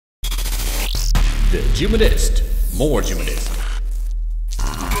The GMODIST, more Gmodism.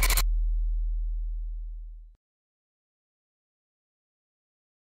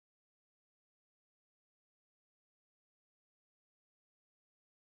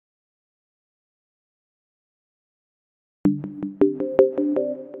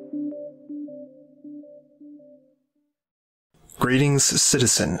 Greetings,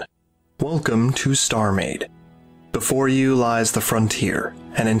 citizen. Welcome to StarMade. Before you lies the frontier,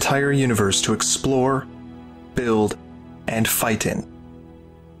 an entire universe to explore, build, and fight in.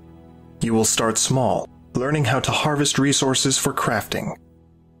 You will start small, learning how to harvest resources for crafting.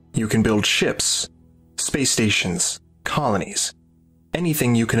 You can build ships, space stations, colonies,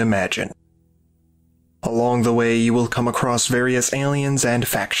 anything you can imagine. Along the way, you will come across various aliens and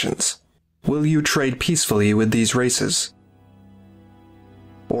factions. Will you trade peacefully with these races?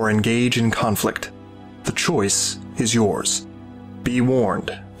 Or engage in conflict? The choice is yours. Be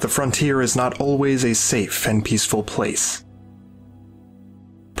warned, the frontier is not always a safe and peaceful place.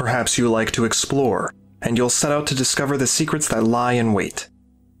 Perhaps you like to explore, and you'll set out to discover the secrets that lie in wait.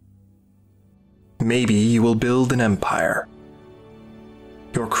 Maybe you will build an empire.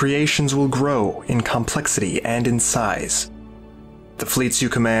 Your creations will grow in complexity and in size. The fleets you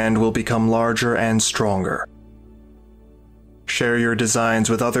command will become larger and stronger. Share your designs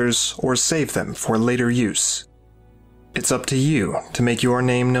with others or save them for later use. It's up to you to make your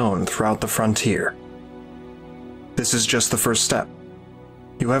name known throughout the frontier. This is just the first step.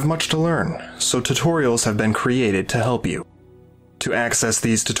 You have much to learn, so tutorials have been created to help you. To access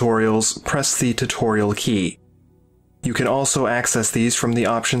these tutorials, press the tutorial key. You can also access these from the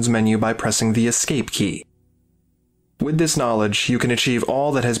options menu by pressing the escape key. With this knowledge, you can achieve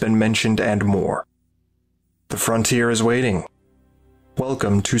all that has been mentioned and more. The frontier is waiting.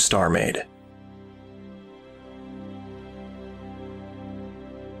 Welcome to StarMade.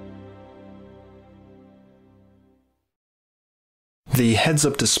 The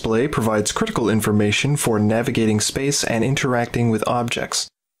heads-up display provides critical information for navigating space and interacting with objects.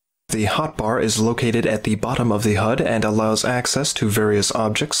 The hotbar is located at the bottom of the HUD and allows access to various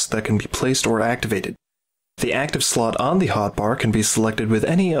objects that can be placed or activated. The active slot on the hotbar can be selected with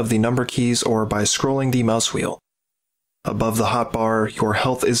any of the number keys or by scrolling the mouse wheel. Above the hotbar, your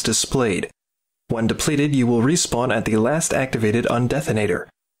health is displayed. When depleted, you will respawn at the last activated undetonator.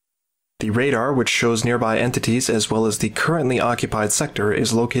 The radar, which shows nearby entities as well as the currently occupied sector,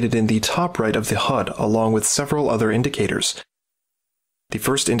 is located in the top right of the HUD, along with several other indicators. The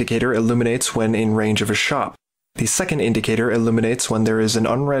first indicator illuminates when in range of a shop. The second indicator illuminates when there is an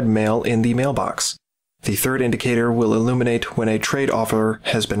unread mail in the mailbox. The third indicator will illuminate when a trade offer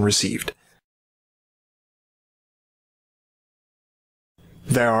has been received.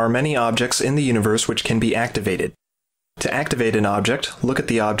 There are many objects in the universe which can be activated. To activate an object, look at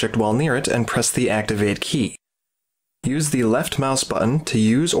the object while near it and press the Activate key. Use the left mouse button to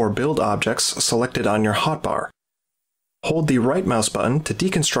use or build objects selected on your hotbar. Hold the right mouse button to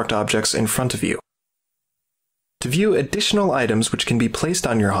deconstruct objects in front of you. To view additional items which can be placed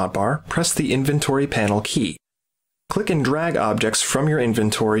on your hotbar, press the Inventory panel key. Click and drag objects from your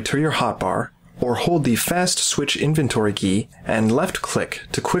inventory to your hotbar, or hold the Fast Switch Inventory key and left-click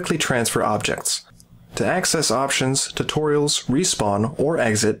to quickly transfer objects. To access options, tutorials, respawn, or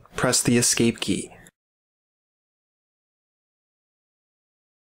exit, press the Escape key.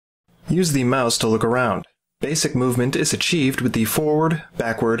 Use the mouse to look around. Basic movement is achieved with the forward,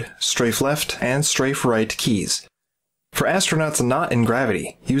 backward, strafe left, and strafe right keys. For astronauts not in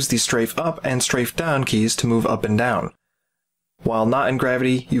gravity, use the strafe up and strafe down keys to move up and down. While not in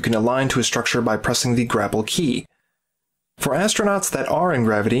gravity, you can align to a structure by pressing the grapple key. For astronauts that are in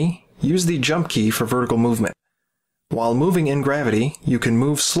gravity, use the jump key for vertical movement. While moving in gravity, you can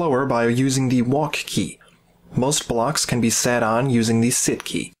move slower by using the walk key. Most blocks can be sat on using the sit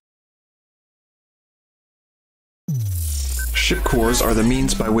key. Ship cores are the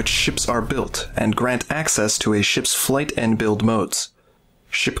means by which ships are built and grant access to a ship's flight and build modes.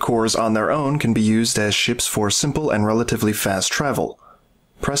 Ship cores on their own can be used as ships for simple and relatively fast travel.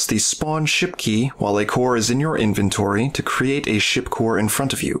 Press the Spawn Ship key while a core is in your inventory to create a ship core in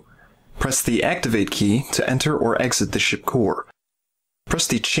front of you. Press the Activate key to enter or exit the ship core. Press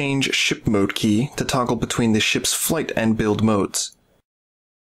the Change Ship Mode key to toggle between the ship's flight and build modes.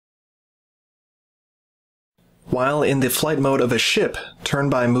 While in the flight mode of a ship, turn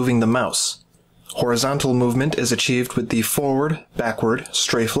by moving the mouse. Horizontal movement is achieved with the forward, backward,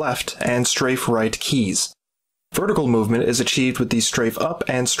 strafe left, and strafe right keys. Vertical movement is achieved with the strafe up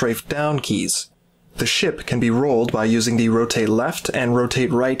and strafe down keys. The ship can be rolled by using the rotate left and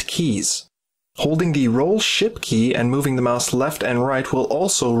rotate right keys. Holding the Roll Ship key and moving the mouse left and right will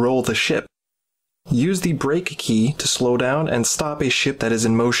also roll the ship. Use the brake key to slow down and stop a ship that is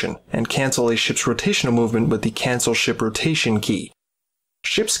in motion, and cancel a ship's rotational movement with the Cancel Ship Rotation key.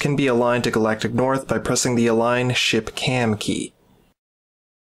 Ships can be aligned to galactic north by pressing the Align Ship Cam key.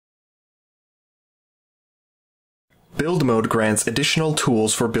 Build mode grants additional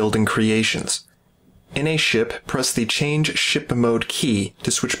tools for building creations. In a ship, press the Change Ship Mode key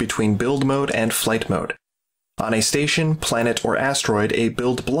to switch between build mode and flight mode. On a station, planet, or asteroid, a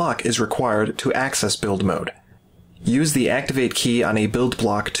build block is required to access build mode. Use the Activate key on a build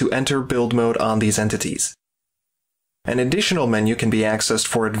block to enter build mode on these entities. An additional menu can be accessed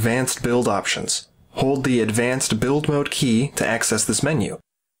for advanced build options. Hold the Advanced Build Mode key to access this menu.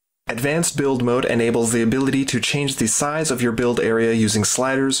 Advanced Build Mode enables the ability to change the size of your build area using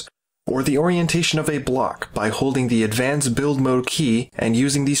sliders, or the orientation of a block by holding the Advanced Build Mode key and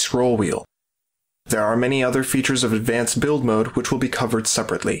using the scroll wheel. There are many other features of Advanced Build Mode which will be covered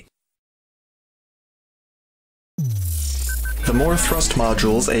separately. The more thrust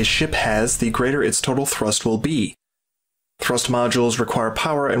modules a ship has, the greater its total thrust will be. Thrust modules require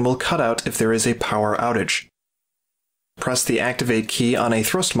power and will cut out if there is a power outage. Press the Activate key on a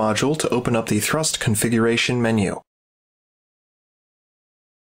thrust module to open up the Thrust Configuration menu.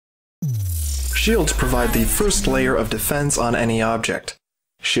 Shields provide the first layer of defense on any object.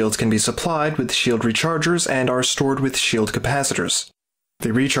 Shields can be supplied with shield rechargers and are stored with shield capacitors.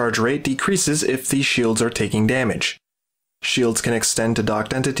 The recharge rate decreases if the shields are taking damage. Shields can extend to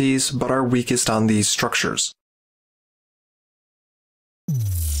docked entities, but are weakest on these structures.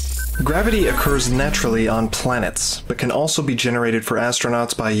 Gravity occurs naturally on planets, but can also be generated for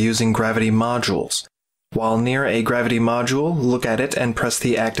astronauts by using gravity modules. While near a gravity module, look at it and press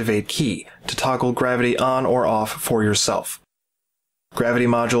the Activate key to toggle gravity on or off for yourself. Gravity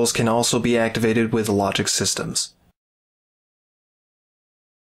modules can also be activated with logic systems.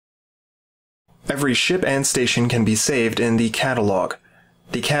 Every ship and station can be saved in the catalog.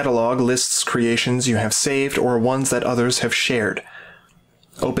 The catalog lists creations you have saved or ones that others have shared.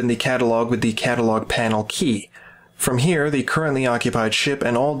 Open the catalog with the Catalog Panel key. From here, the currently occupied ship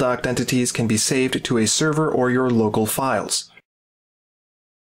and all docked entities can be saved to a server or your local files.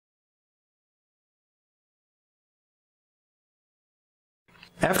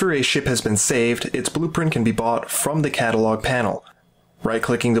 After a ship has been saved, its blueprint can be bought from the Catalog panel.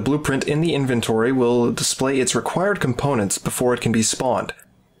 Right-clicking the blueprint in the inventory will display its required components before it can be spawned.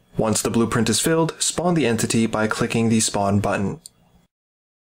 Once the blueprint is filled, spawn the entity by clicking the Spawn button.